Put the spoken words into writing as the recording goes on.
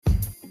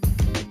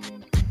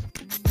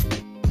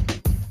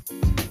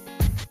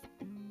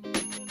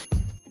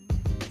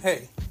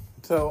Hey,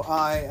 so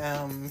I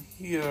am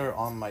here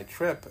on my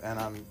trip, and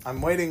I'm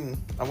waiting.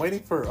 I'm waiting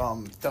for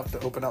stuff to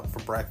open up for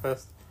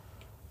breakfast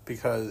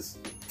because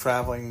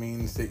traveling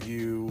means that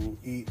you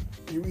eat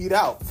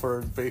out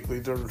for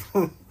basically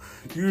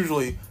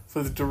usually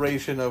for the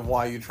duration of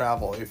why you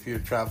travel. If you're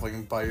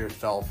traveling by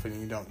yourself and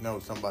you don't know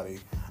somebody,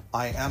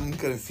 I am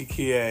gonna see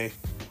Kie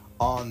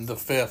on the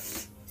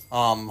 5th.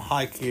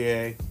 Hi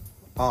Kie.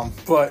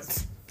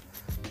 But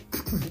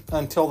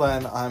until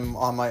then, I'm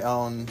on my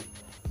own.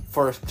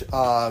 First,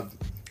 I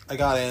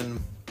got in,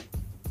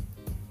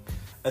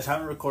 as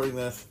I'm recording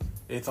this,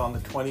 it's on the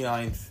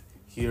 29th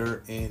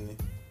here in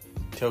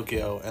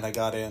Tokyo, and I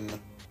got in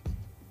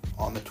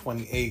on the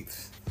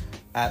 28th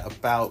at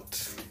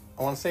about,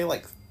 I want to say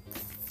like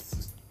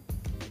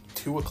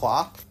 2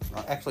 o'clock.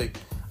 Actually,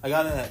 I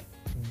got in at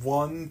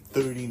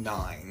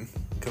 1:39,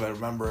 because I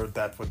remember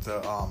that's what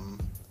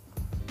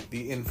the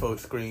info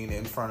screen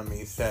in front of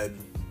me said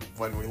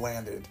when we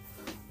landed.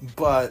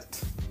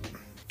 But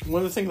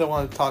one of the things I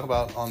wanted to talk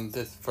about on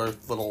this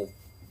first little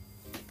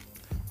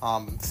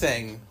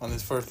thing, on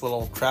this first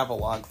little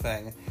travelogue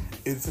thing,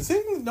 is the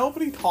thing that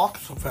nobody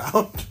talks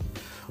about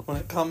when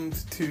it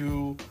comes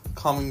to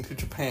coming to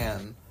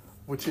Japan,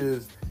 which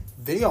is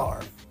they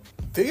are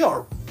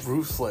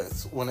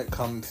ruthless when it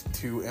comes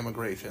to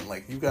immigration.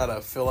 Like, you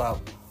gotta fill out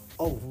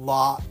a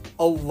lot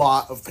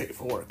of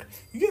paperwork.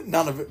 You get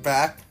none of it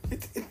back.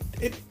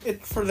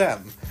 It's for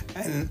them,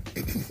 and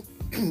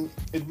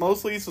it's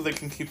mostly so they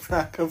can keep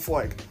track of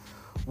like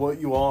what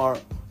you are,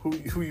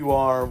 who you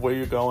are, where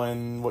you're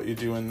going, what you're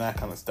doing, that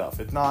kind of stuff.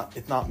 It's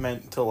not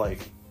meant to like.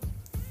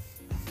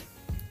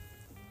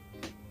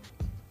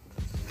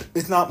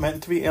 It's not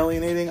meant to be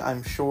alienating.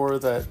 I'm sure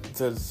that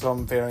there's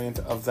some variant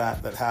of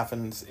that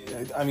happens.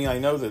 I mean, I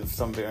know there's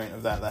some variant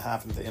of that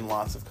happens in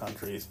lots of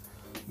countries,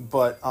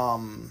 but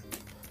I'm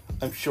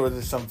sure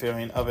there's some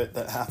variant of it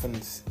that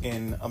happens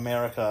in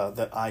America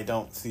that I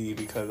don't see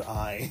because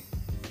I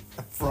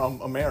am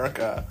from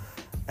America.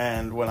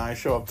 And when I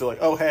show up, they're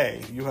like, oh,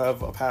 hey, you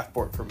have a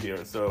passport from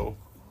here, so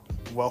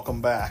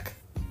welcome back.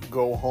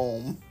 Go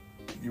home,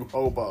 you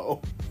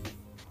hobo.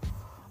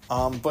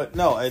 But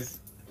no,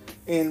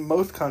 in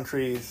most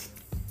countries,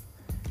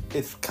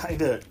 it's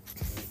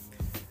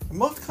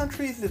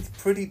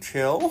pretty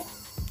chill.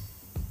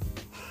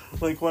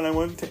 Like, when I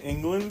went to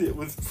England, it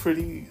was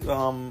pretty,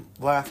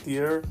 last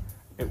year,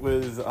 it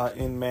was,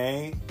 in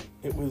May.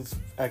 It was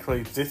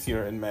actually this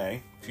year in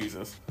May,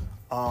 Jesus.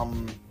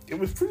 It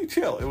was pretty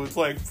chill. It was,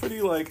 like,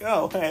 pretty, like,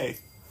 oh, hey,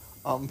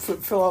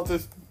 fill out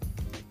this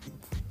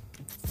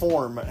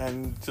form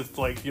and just,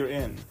 like, you're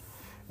in.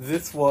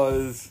 This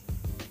was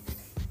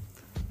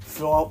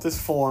fill out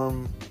this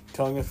form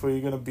telling us where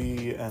you're going to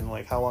be and,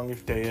 like, how long your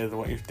stay is and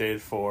what your stay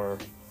is for.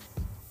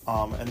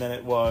 And then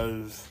it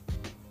was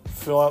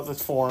fill out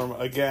this form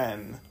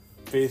again,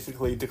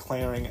 basically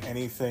declaring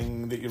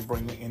anything that you're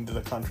bringing into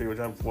the country, which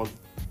I was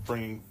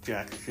bringing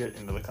jack shit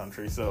into the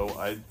country, so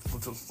I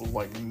was just,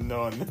 like,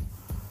 none.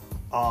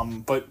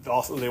 But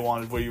also they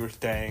wanted where you were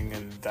staying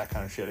and that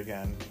kind of shit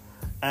again.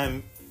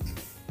 And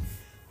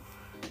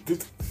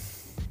this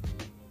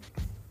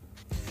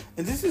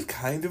is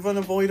kind of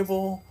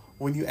unavoidable.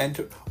 When you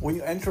enter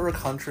a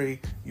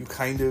country, you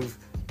kind of,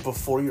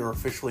 before you're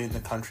officially in the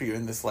country, you're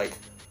in this, like,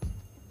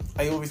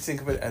 I always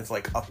think of it as,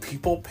 like, a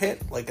people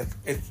pit. Like,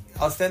 it's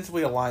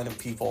ostensibly a line of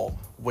people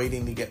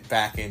waiting to get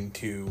back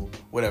into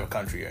whatever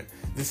country you're in.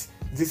 This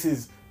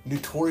is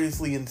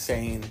notoriously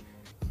insane.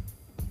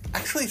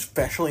 Actually,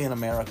 especially in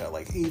America.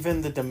 Like,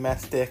 even the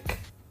domestic,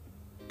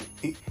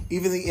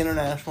 even the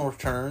international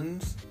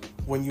returns,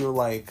 when you're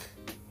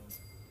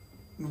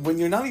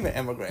not even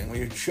immigrating, when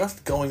you're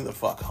just going the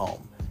fuck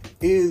home,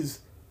 is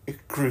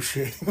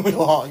excruciatingly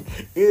long.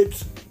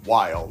 It's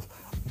wild.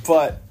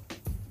 But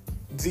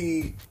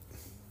the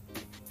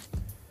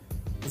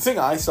thing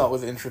I thought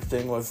was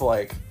interesting was,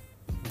 like,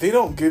 they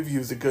don't give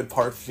you the good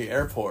parts of the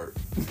airport.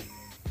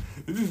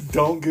 They just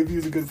don't give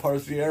you the good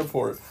parts of the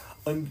airport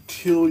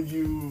until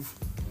you've,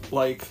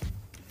 like,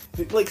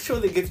 sure,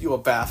 they give you a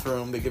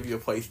bathroom, they give you a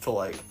place to,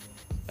 like,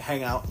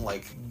 hang out and,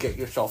 like, get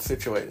yourself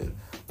situated,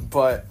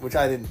 but, which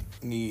I didn't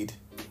need,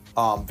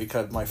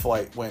 because my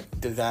flight went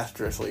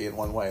disastrously in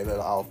one way that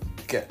I'll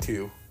get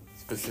to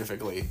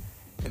specifically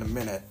in a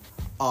minute,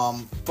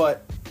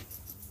 but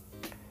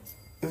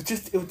it was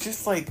just,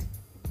 like,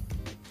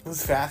 it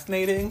was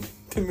fascinating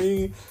to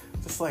me,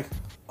 just like,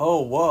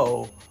 oh,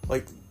 whoa,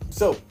 like,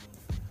 so,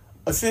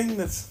 a thing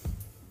that's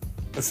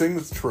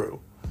true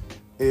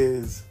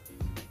is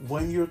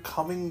when you're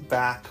coming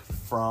back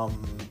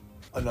from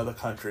another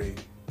country,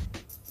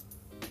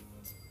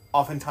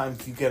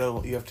 oftentimes you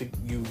have to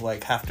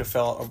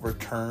fill out a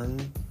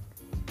return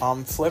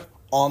slip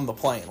on the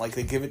plane. Like,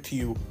 they give it to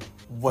you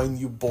when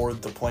you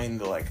board the plane.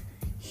 They're like,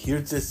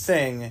 here's this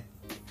thing.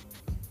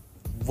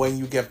 When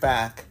you get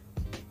back,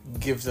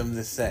 give them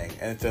this thing,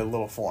 and it's a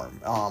little form.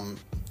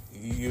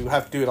 You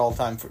have to do it all the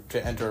time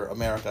to enter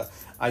America.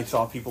 I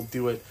saw people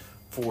do it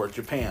for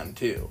Japan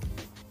too.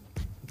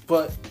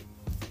 But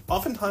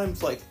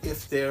oftentimes, like,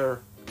 if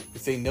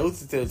they know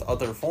that there's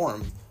other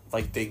forms,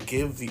 Like, they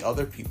give the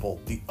other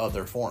people the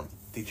other form.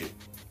 They just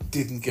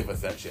didn't give us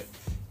that shit.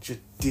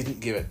 Just didn't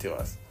give it to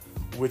us.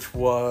 Which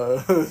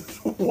was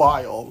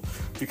wild.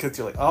 Because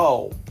you're like,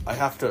 oh, I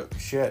have to...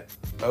 Shit.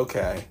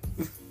 Okay.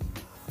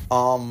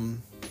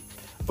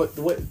 But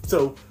the way...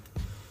 So,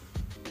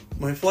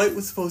 my flight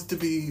was supposed to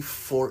be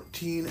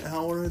 14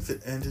 hours.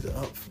 It ended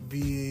up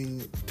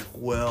being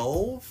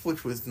 12,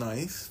 which was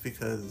nice.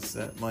 Because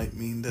that might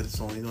mean that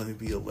it's only going to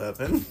be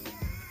 11.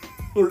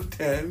 Or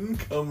 10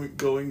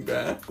 going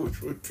back,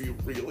 which would be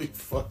really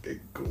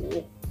fucking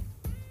cool.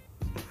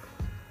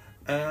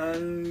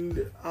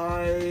 And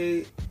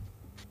I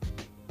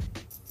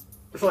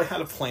had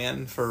a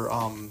plan for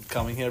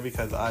coming here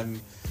because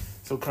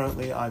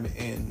currently I'm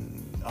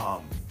in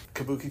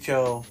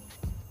Kabukicho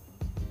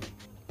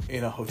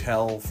in a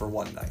hotel for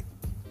one night.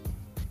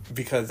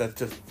 Because that's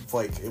just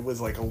like, it was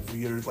like a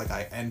weird, like,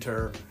 I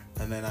enter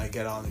and then I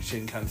get on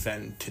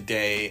Shinkansen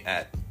today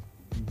at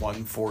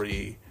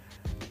 1:40.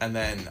 And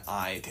then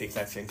I take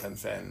that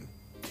Shinkansen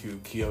to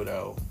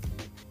Kyoto,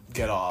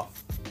 get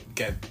off,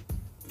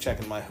 check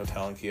in my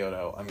hotel in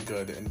Kyoto. I'm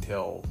good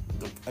until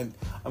the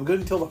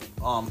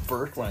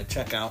first, when I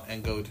check out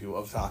and go to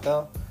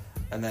Osaka,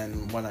 and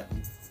then when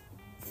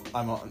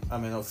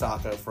I'm in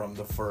Osaka from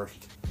the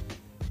 1st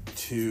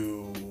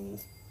to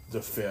the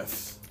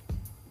 5th,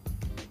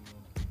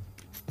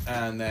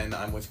 and then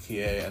I'm with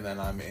Kie, and then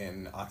I'm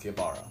in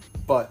Akihabara.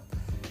 But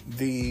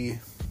the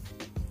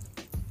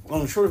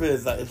long and short of it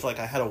is that it's like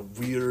I had a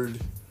weird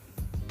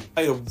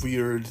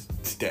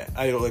stay.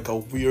 I had like a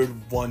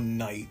weird one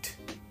night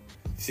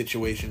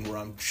situation where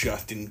I'm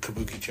just in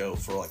Kabukicho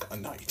for like a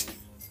night,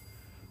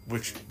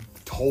 which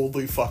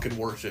totally fucking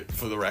worth it,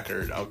 for the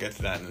record. I'll get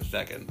to that in a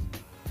second.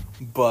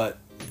 But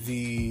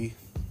the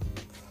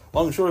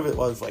long and short of it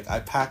was like I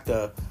packed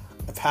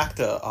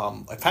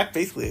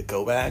basically a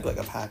go bag. Like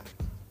I packed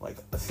like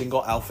a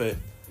single outfit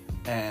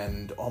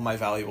and all my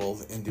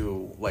valuables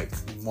into like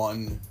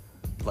one,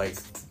 like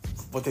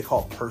what they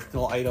call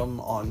personal item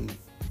on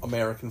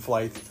American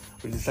flights,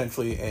 which is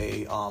essentially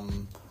a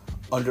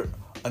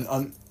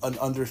an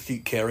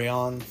underseat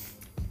carry-on.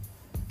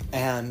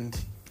 And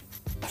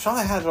I thought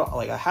I had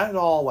it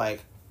all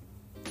like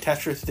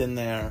Tetrised in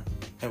there.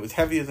 And it was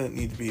heavier than it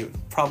needed to be. It was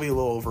probably a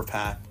little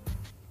overpacked.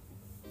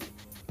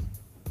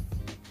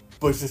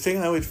 But the thing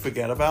I always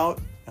forget about,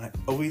 and I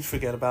always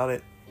forget about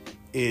it,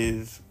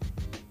 is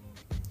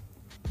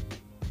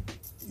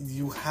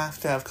you have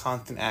to have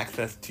constant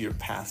access to your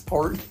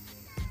passport.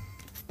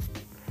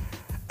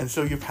 And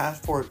so your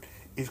passport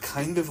is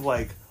kind of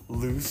like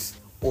loose,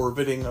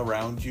 orbiting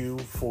around you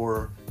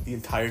for the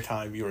entire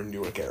time you're in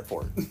Newark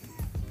Airport.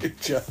 It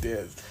just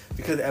is.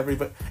 Because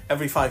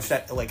every 5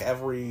 seconds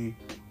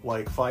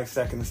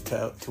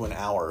to an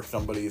hour,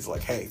 somebody's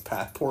like, hey,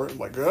 passport? I'm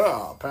like,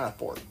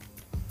 passport.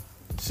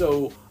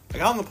 So I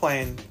got on the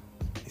plane,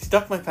 I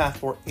stuck my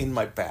passport in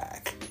my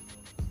bag.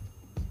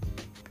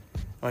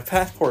 My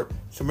passport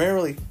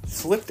summarily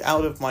slipped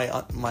out of my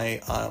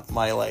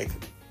like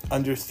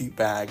underseat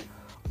bag,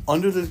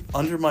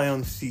 under my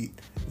own seat.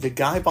 The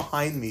guy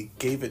behind me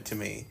gave it to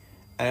me,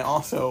 and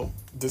also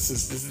this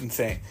is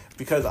insane,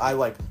 because I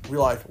like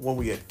realized when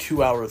we had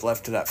 2 hours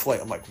left to that flight,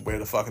 I'm like, where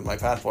the fuck is my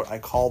passport? I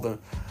called him.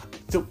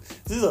 So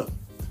this is a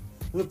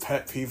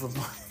pet peeve of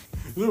mine.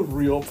 This is a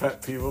real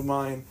pet peeve of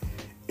mine.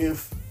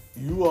 If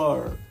you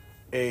are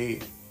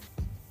an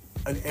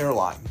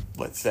airline,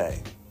 let's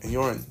say, and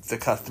you're in the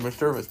customer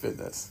service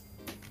business,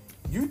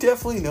 you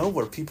definitely know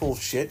where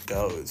people's shit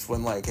goes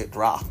when like it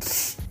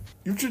drops.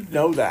 You should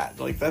know that.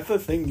 Like, that's the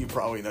thing you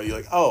probably know. You're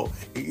like, oh,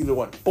 it either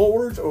went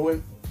forwards or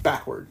went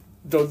backward.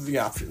 Those are the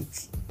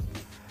options.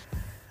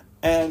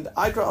 And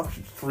I dropped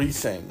 3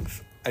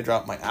 things. I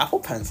dropped my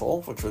Apple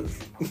Pencil, which was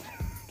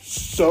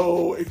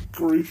so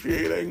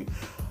excruciating.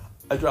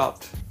 I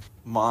dropped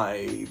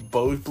my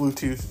Bose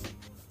Bluetooth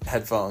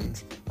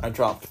headphones. I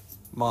dropped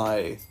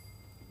my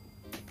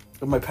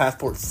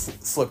passport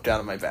slipped out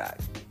of my bag.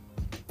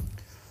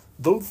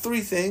 Those 3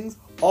 things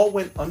all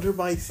went under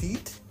my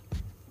seat.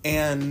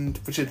 And,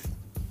 which is,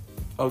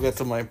 I'll get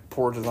to my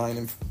poor design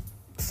and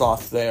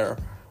sauce there,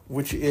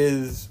 which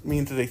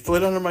means that they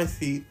slid under my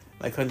seat,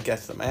 and I couldn't get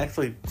them. I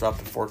actually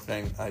dropped the 4th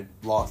thing. I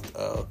lost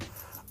a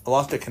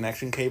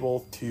connection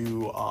cable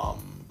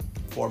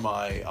for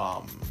my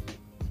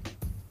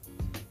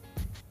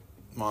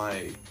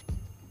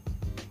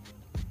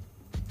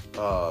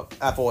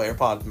Apple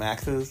AirPods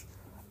Maxes,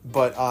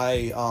 but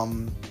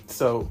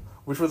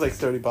which was like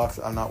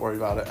 $30. I'm not worried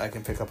about it. I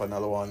can pick up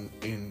another one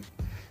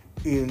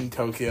in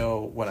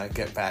Tokyo when I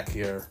get back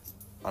here.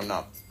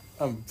 I'm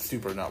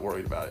super not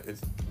worried about it.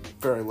 It's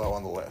very low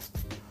on the list.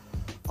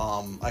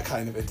 I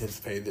kind of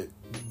anticipated it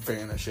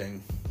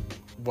vanishing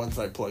once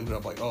I plugged it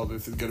up, like, oh,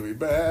 this is gonna be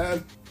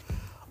bad.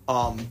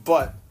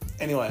 But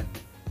anyway,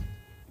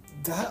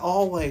 that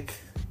all like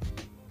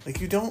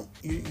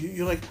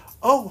you're like,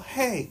 oh,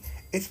 hey,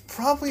 it's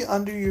probably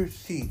under your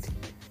seat.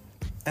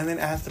 And then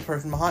ask the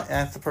person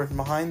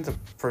behind the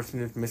person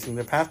who's missing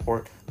their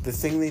passport, the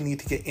thing they need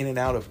to get in and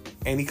out of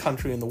any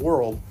country in the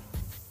world,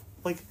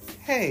 like,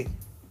 hey,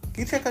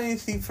 Can you check on your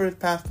seat for his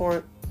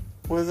passport?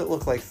 What does it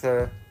look like,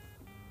 sir?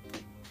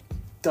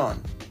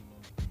 Done.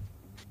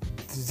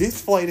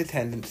 This flight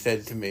attendant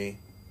said to me,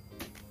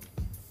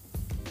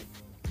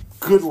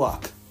 good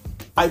luck.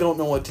 I don't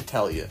know what to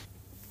tell you.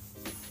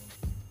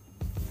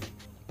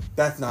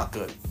 That's not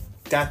good.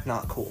 That's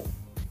not cool.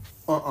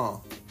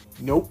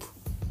 Nope.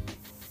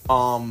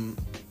 And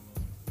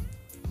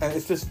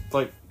it's just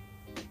like,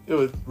 it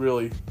was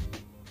really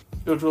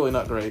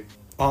not great.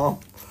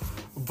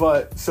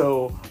 But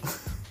so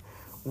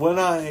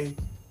when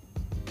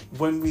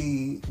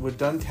we were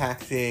done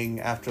taxiing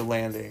after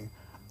landing,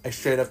 I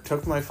straight up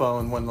took my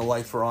phone when the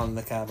lights were on in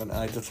the cabin, and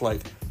I just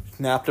like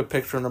snapped a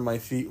picture under my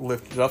seat,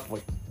 lifted it up,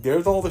 like,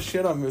 there's all the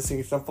shit I'm missing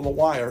except for the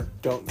wire.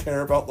 Don't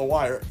care about the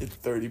wire. It's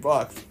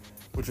 $30,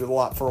 which is a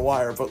lot for a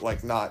wire, but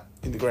like not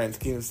in the grand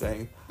scheme of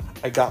things.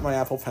 I got my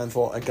Apple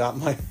Pencil. I got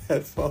my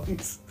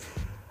headphones.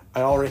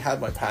 I already had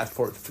my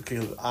passport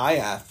because I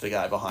asked the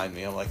guy behind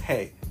me. I'm like,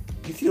 hey,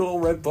 you see a little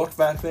red book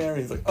back there?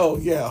 And he's like, oh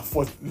yeah.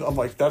 I'm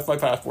like, that's my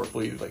passport,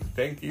 please. He's like,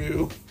 thank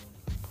you.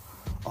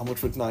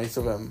 Which was nice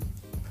of him.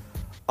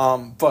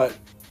 But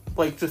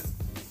like just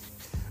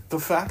the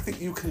fact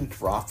that you can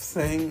drop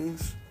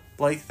things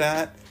like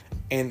that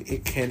and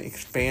it can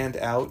expand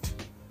out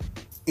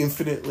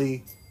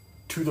infinitely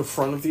to the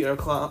front of the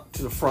aircraft,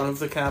 to the front of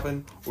the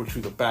cabin, or to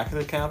the back of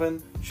the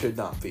cabin should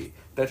not be.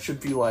 That should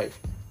be like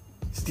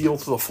steel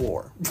to the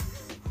floor.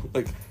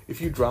 Like, if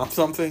you drop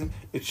something,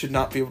 it should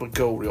not be able to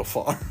go real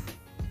far.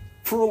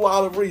 For a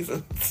lot of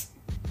reasons.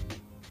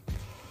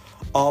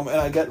 And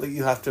I get that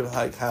you have to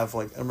like have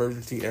like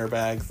emergency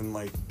airbags and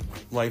like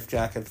life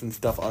jackets and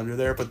stuff under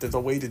there, but there's a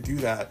way to do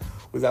that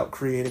without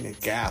creating a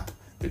gap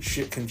that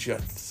shit can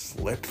just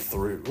slip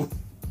through.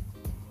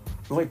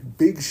 Like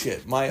big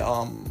shit. My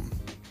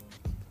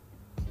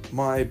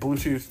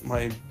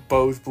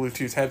Bose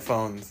Bluetooth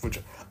headphones, which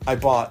I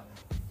bought,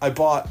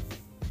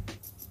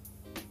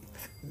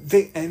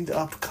 they end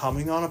up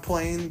coming on a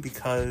plane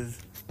because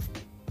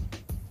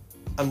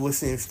I'm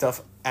listening to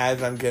stuff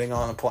as I'm getting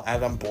on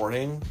as I'm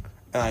boarding,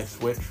 and I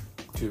switch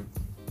to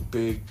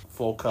big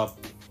full cup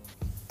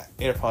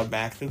AirPod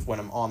Maxes when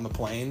I'm on the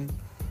plane.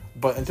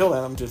 But until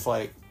then, I'm just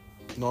like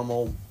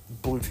normal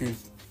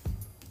Bluetooth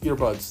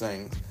earbuds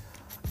things,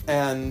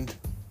 and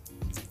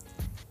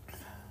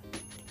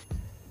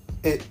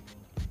it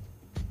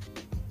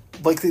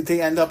like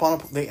they end up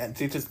on they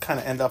just kind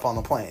of end up on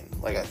the plane,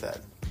 like I said.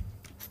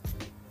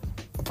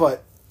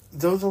 But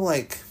those are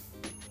like,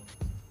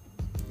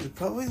 they're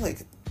probably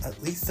like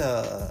at least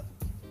a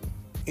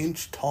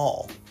inch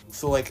tall.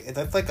 So like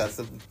that's like a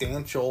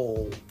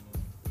substantial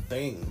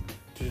thing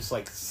to just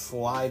like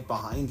slide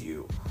behind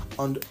you,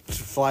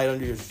 slide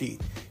under your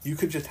seat. You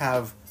could just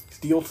have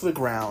steel to the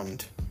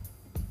ground,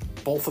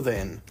 both of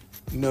in,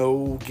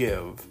 no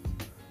give,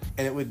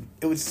 and it would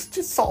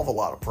just solve a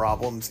lot of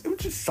problems. It would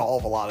just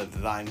solve a lot of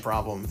design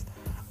problems.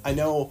 I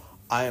know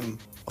I'm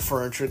a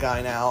furniture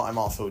guy now. I'm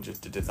also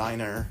just a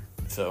designer,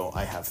 so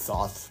I have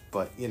thoughts,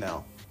 but you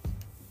know,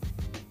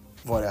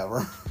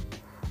 whatever.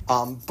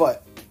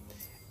 But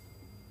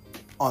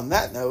on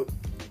that note,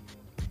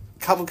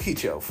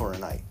 Kabukicho for a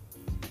night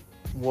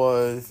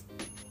was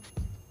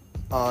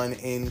an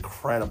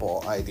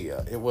incredible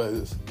idea. It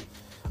was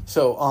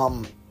so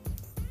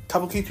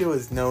Kabukicho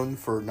is known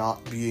for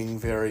not being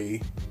for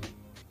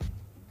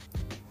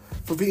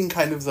being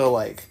kind of the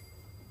like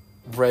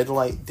red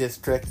light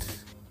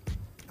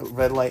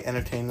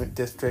entertainment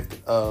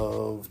district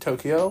of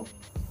Tokyo.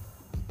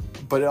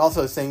 But it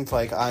also has things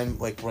like, I'm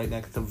like right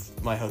next to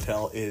my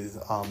hotel is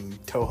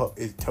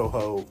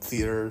Toho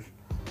Theaters.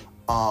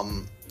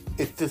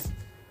 It's just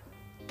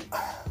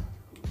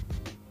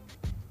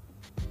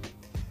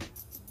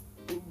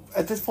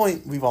at this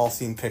point we've all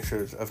seen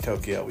pictures of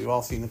Tokyo. We've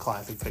all seen the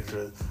classic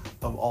pictures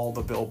of all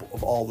the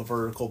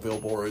vertical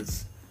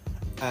billboards,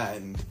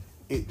 and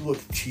it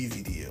looks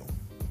cheesy to you.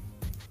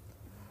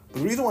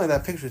 The reason why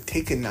that picture is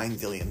taken 9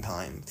 zillion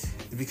times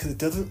is because it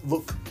doesn't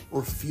look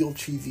or feel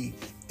cheesy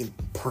in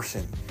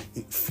person.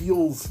 It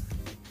feels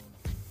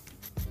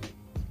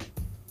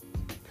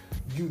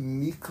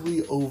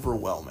uniquely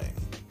overwhelming.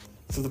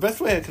 So the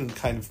best way I can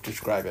kind of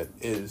describe it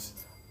is,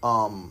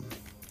 when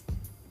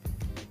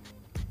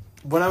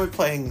I was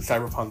playing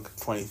Cyberpunk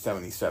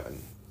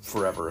 2077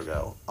 forever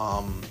ago,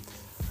 I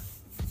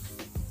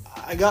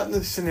got in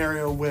this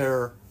scenario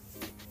where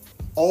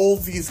all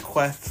these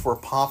quests were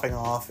popping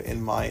off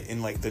in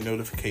like the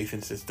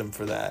notification system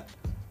for that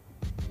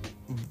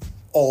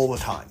all the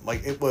time.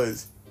 Like it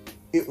was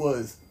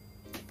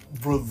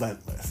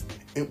relentless.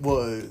 It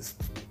was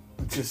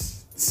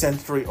just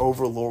sensory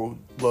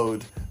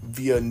overload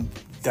via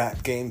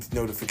that game's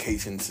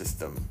notification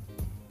system.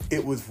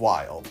 It was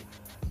wild.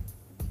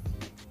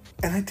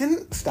 And I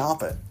didn't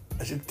stop it.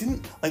 I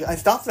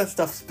stopped that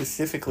stuff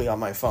specifically on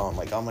my phone.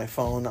 Like on my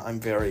phone, I'm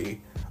very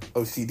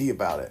OCD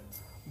about it.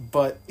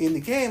 But in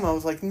the game, I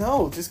was like,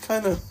 no, just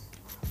kind of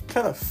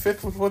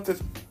fit with what this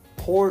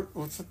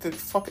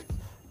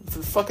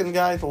fucking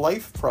guy's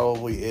life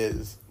probably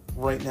is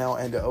right now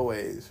and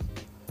always.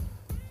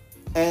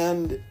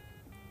 And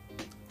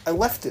I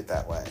left it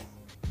that way.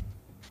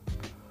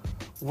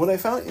 What I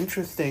found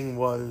interesting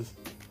was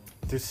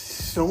there's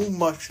so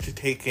much to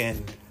take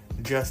in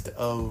just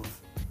of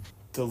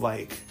the,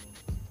 like,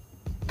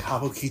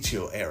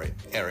 Kabukicho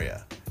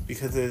area.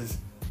 Because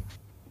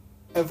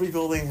every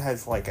building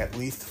has, like, at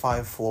least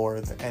 5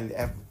 floors, and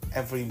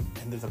and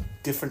there's a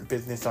different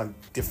business on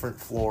different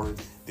floors.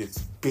 There's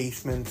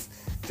basements.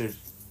 There's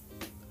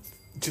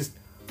just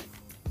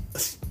a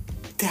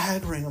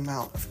staggering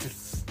amount of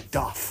just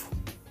stuff.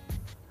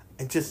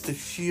 And just the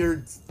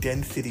sheer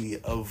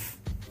density of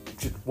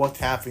just what's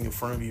happening in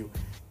front of you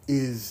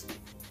is...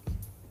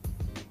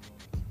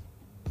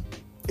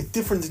 It's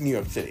different than New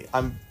York City.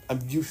 I'm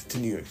used to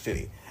New York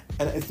City.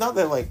 And it's not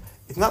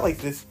like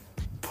this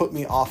put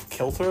me off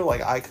kilter.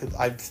 Like,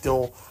 I'm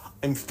still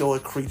a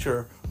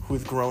creature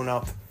who's grown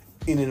up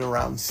in and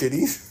around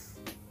cities.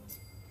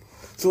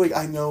 So, like,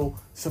 I know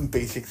some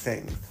basic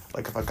things.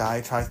 Like, if a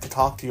guy tries to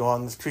talk to you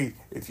on the street,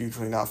 it's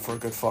usually not for a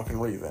good fucking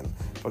reason.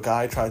 If a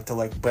guy tries to,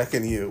 like,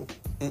 beckon you,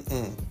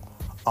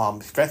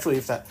 especially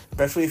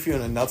if you're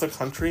in another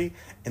country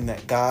and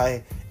that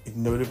guy is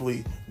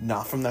notably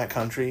not from that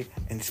country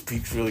and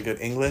speaks really good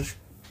English,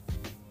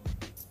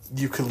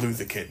 you could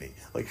lose a kidney.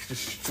 Like,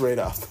 just straight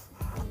up.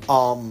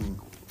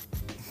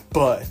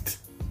 But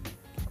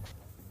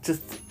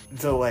just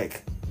the,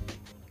 like,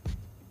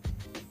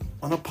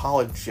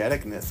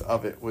 unapologeticness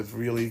of it was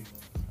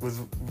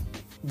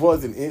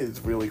and is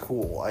really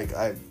cool. Like,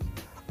 I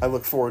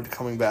look forward to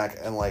coming back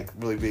and, like,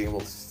 really being able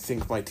to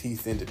sink my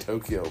teeth into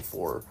Tokyo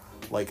for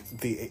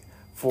the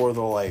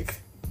I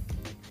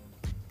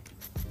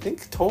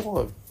think total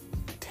of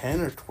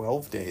 10 or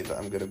 12 days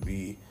I'm gonna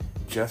be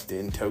just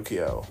in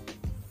Tokyo.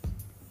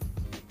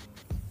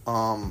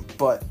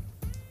 But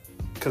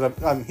because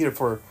I'm here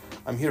for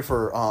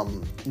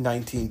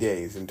 19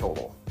 days in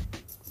total.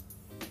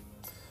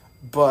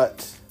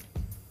 But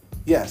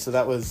yeah, so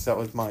that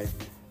was my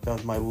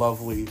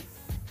lovely,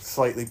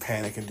 slightly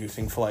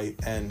panic-inducing flight,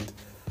 and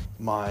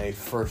my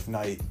first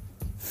night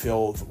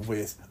filled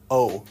with,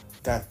 oh,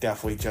 that's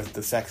definitely just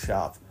the sex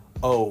shop.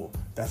 Oh,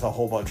 that's a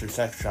whole bunch of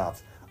sex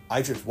shops.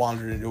 I just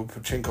wandered into a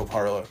pachinko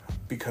parlor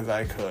because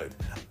I could.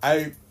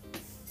 I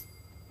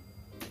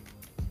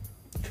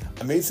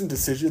made some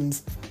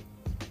decisions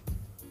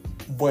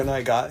when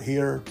I got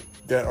here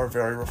that are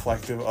very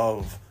reflective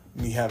of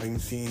me having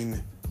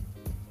seen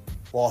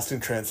Lost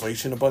in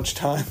Translation a bunch of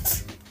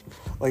times.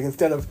 Like,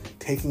 instead of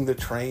taking the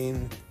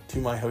train to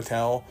my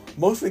hotel,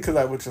 mostly because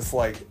I was just,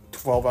 like,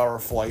 12-hour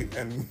flight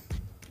and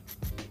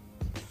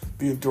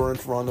the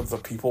endurance run of the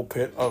people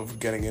pit of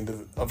getting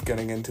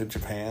into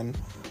Japan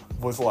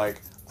was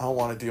like, I don't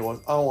want to deal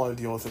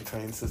with the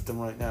train system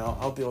right now.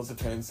 I'll deal with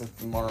the train system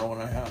tomorrow when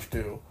I have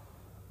to,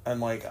 and,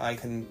 like, I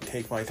can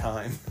take my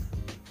time.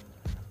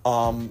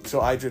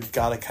 So I just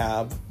got a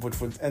cab, which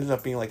ended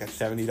up being like a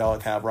 $70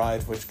 cab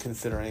ride, which,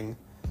 considering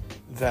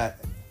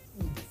that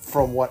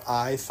from what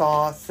I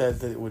saw, said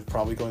that it was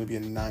probably going to be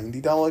a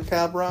 $90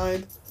 cab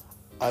ride.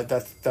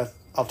 That's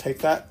I'll take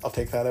that. I'll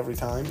take that every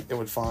time. It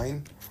was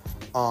fine.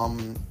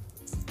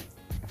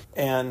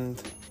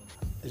 And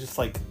I just,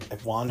 like, I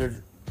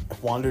wandered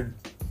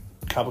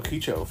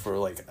Kabukicho for,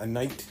 like, a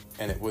night,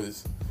 and it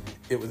was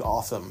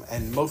awesome.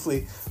 And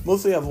mostly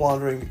I was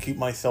wandering to keep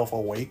myself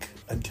awake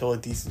until a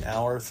decent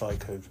hour so I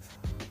could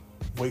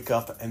wake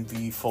up and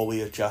be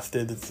fully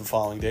adjusted the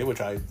following day,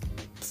 which I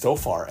so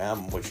far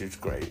am, which is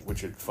great,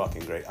 which is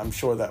fucking great. I'm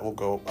sure that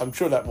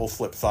will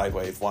flip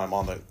sideways while I'm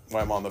on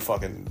the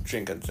fucking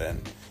Shinkansen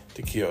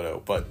to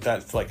Kyoto, but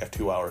that's like a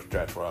 2-hour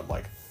stretch where I'm,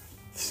 like,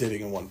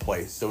 sitting in one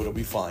place, so it'll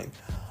be fine.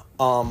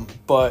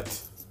 But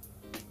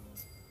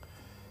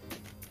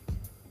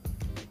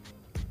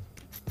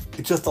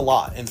it's just a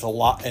lot, and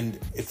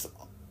it's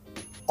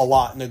a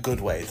lot in a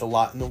good way. It's a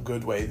lot in a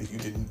good way that you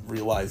didn't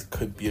realize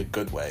could be a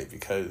good way,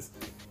 because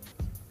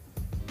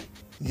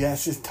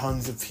yes, it's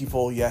tons of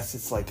people. Yes,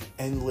 it's, like,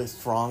 endless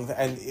throngs,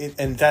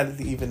 and that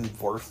is even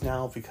worse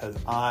now because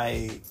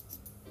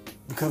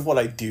of what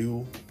I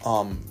do,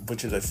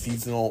 which is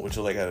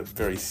like a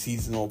very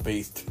seasonal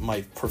based.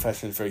 My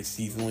profession is very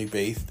seasonally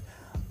based.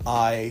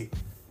 I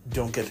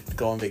don't get to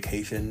go on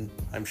vacation.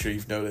 I'm sure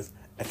you've noticed,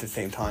 at the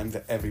same time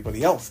that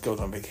everybody else goes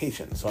on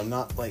vacation. So I'm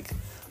not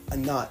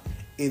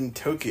in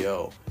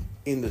Tokyo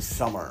in the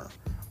summer.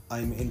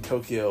 I'm in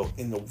Tokyo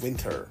in the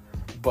winter,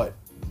 but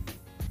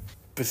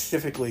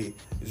specifically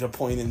there's a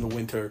point in the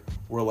winter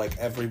where, like,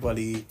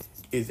 everybody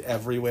is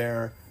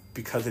everywhere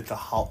because it's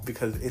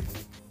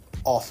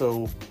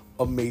also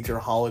a major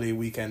holiday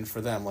weekend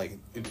for them. Like,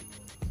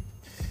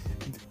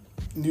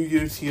 New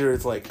Year's here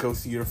is, like, go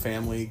see your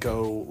family,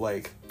 go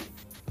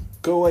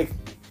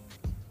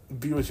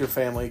be with your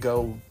family,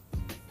 go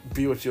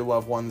be with your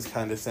loved ones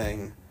kind of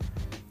thing.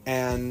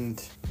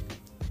 And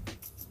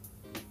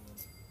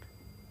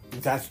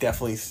that's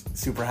definitely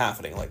super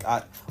happening.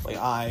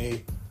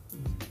 I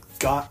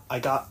got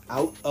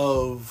out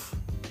of...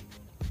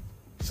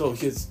 So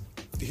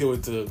here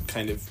was the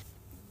kind of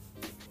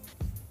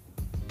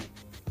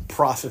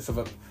process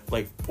of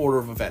order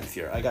of events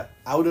here. I got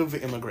out of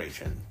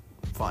immigration,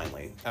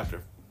 finally,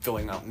 after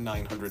filling out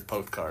 900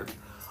 postcards.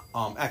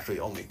 Actually,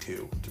 only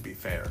 2, to be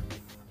fair.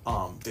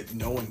 That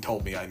no one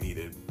told me I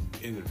needed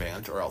in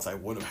advance, or else I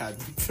would have had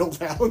them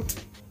filled out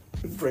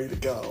and ready to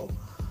go.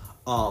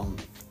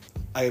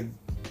 I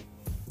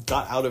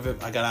got out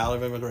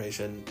of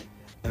immigration,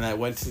 and I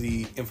went to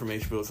the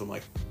information booth. I'm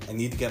like, I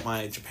need to get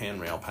my Japan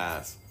Rail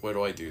Pass. Where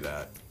do I do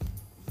that?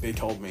 They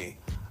told me.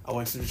 I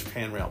went to the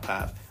Japan Rail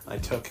Pass, and I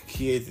took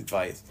Kie's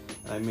advice,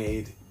 and I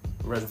made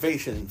a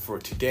reservation for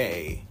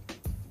today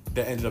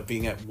that ended up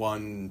being at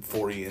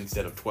 1:40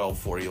 instead of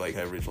 12:40 like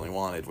I originally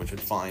wanted, which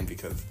is fine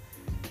because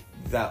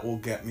that will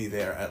get me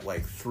there at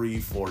like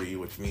 3:40,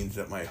 which means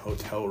that my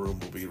hotel room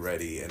will be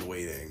ready and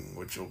waiting,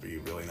 which will be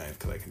really nice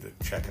because I can just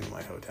check into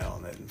my hotel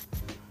and then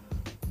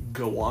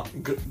go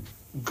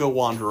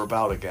wander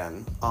about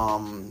again.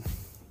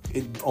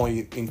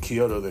 Only in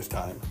Kyoto this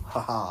time.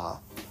 Haha.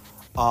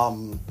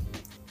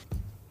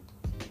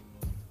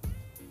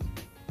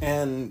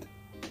 And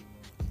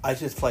I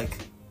just like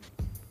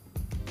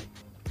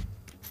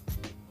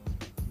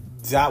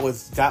that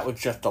was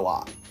just a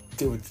lot.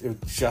 It was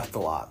just a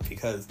lot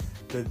because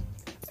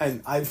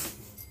I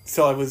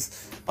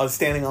was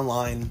standing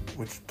online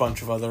with a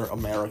bunch of other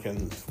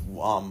Americans.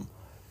 One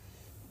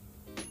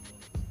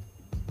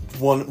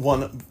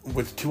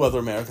with 2 other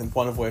Americans,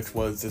 one of which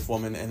was this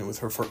woman, and it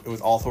was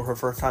also her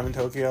first time in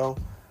Tokyo.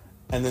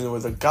 And then there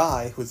was a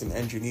guy who's an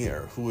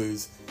engineer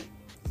who's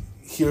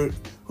here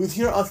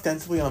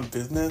ostensibly on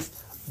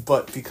business,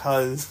 but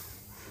because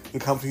the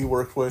company he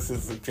worked with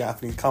is a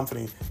Japanese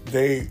company,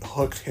 they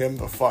hooked him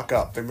the fuck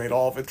up. They made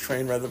all of his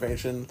train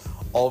reservations,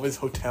 all of his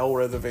hotel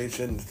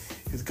reservations.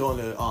 He's going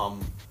to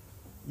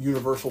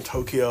Universal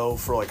Tokyo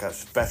for like a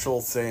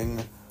special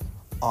thing.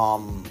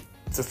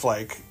 Just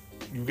like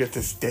you get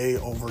to stay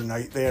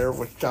overnight there,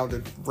 which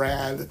sounded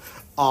rad.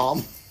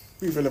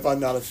 Even if I'm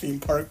not a theme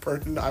park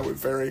person, I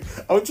was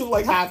just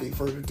like happy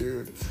for the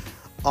dude.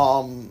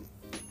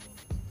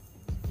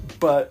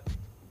 But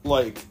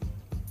like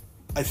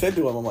I said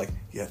to him, I'm like,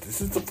 yeah,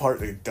 this is the part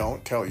they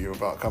don't tell you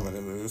about coming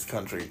into this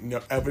country. You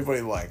know,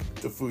 everybody, like,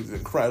 the food's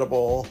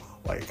incredible,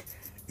 like,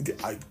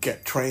 I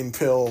get train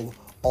pilled,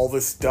 all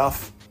this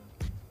stuff.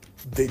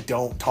 They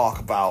don't talk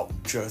about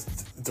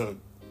just the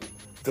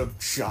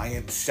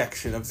giant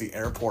section of the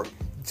airport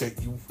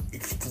that you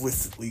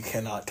explicitly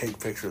cannot take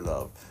pictures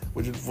of,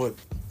 which is what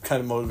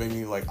kind of motivated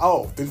me, like,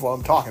 oh, this is what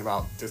I'm talking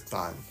about this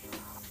time.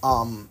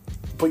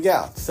 But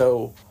yeah,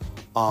 so,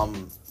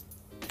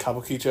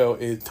 Kabukicho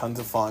is tons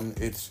of fun.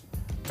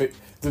 But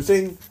the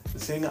thing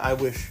I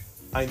wish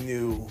I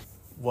knew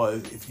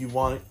was if you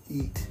want to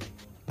eat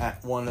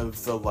at one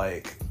of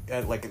the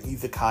at like an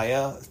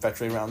izakaya,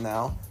 especially around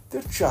now,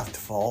 they're just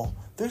full.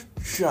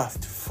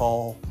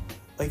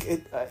 Like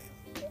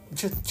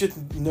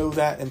just know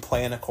that and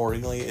plan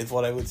accordingly is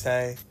what I would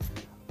say.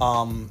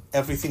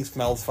 Everything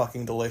smells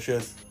fucking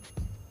delicious.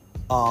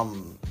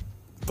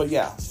 But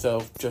yeah,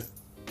 so just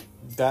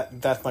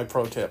that's my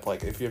pro tip.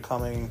 Like if you're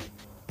coming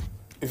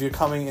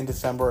in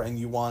December and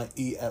you want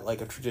to eat at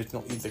like a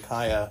traditional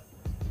izakaya,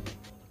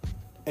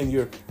 and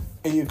you're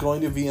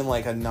going to be in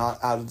like a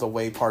not out of the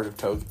way part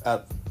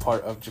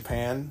of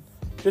Japan,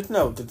 just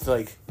know that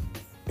like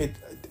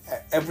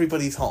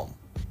everybody's home.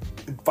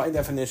 By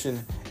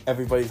definition,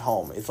 everybody's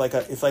home. It's like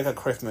a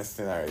Christmas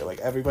scenario. Like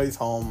everybody's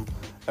home,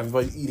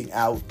 everybody's eating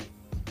out.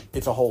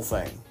 It's a whole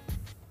thing.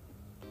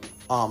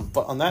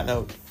 But on that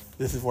note,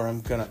 this is where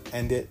I'm gonna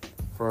end it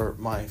for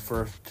my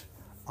first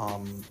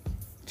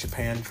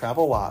Japan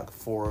travel log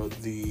for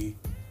the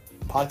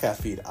podcast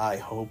feed. I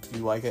hope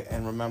you like it,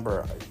 and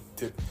remember,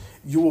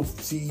 you will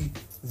see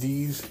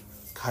these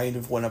kind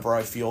of whenever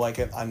I feel like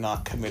it. I'm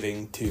not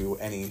committing to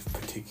any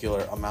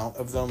particular amount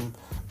of them,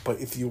 but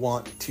if you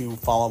want to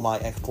follow my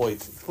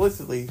exploits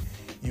explicitly,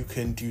 you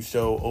can do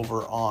so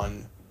over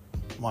on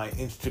my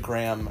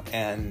Instagram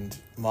and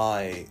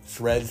my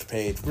Threads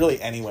page,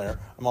 really anywhere.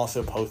 I'm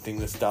also posting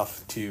this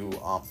stuff to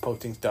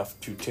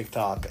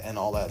TikTok and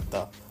all that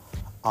stuff.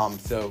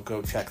 So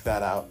go check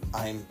that out.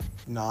 I'm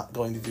not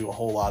going to do a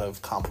whole lot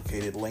of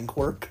complicated link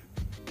work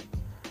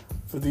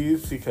for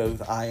these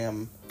because I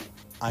am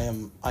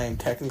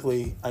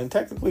technically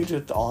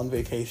just on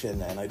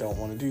vacation and I don't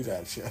want to do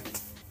that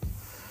shit.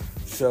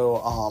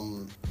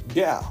 So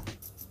yeah,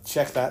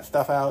 check that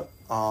stuff out.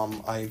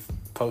 I've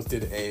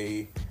posted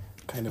a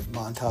kind of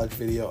montage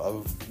video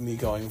of me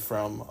going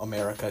from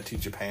America to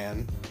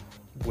Japan,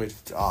 which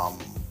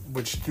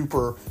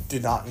super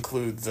did not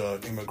include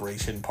the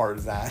immigration part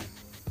of that.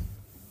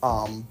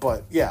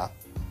 But yeah,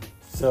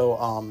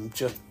 so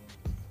just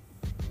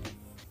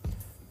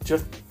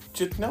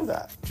know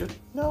that. Just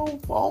know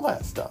all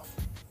that stuff.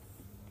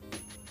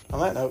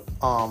 On that note,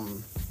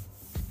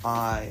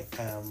 I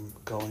am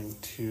going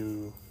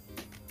to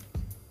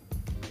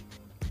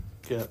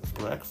get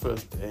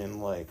breakfast in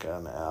like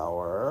an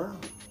hour.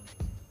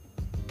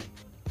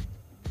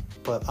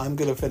 But I'm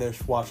going to finish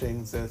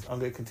watching this. I'm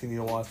going to continue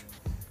to watch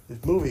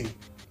this movie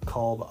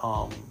called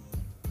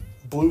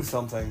Blue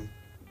Something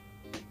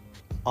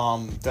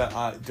that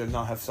I did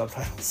not have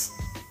subtitles.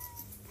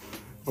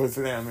 But it's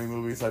an anime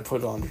movie, so I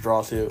put it on to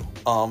draw to.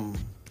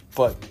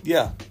 But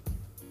yeah,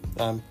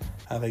 I'm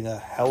having a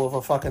hell of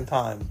a fucking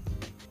time.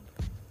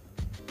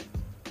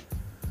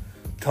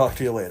 Talk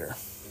to you later.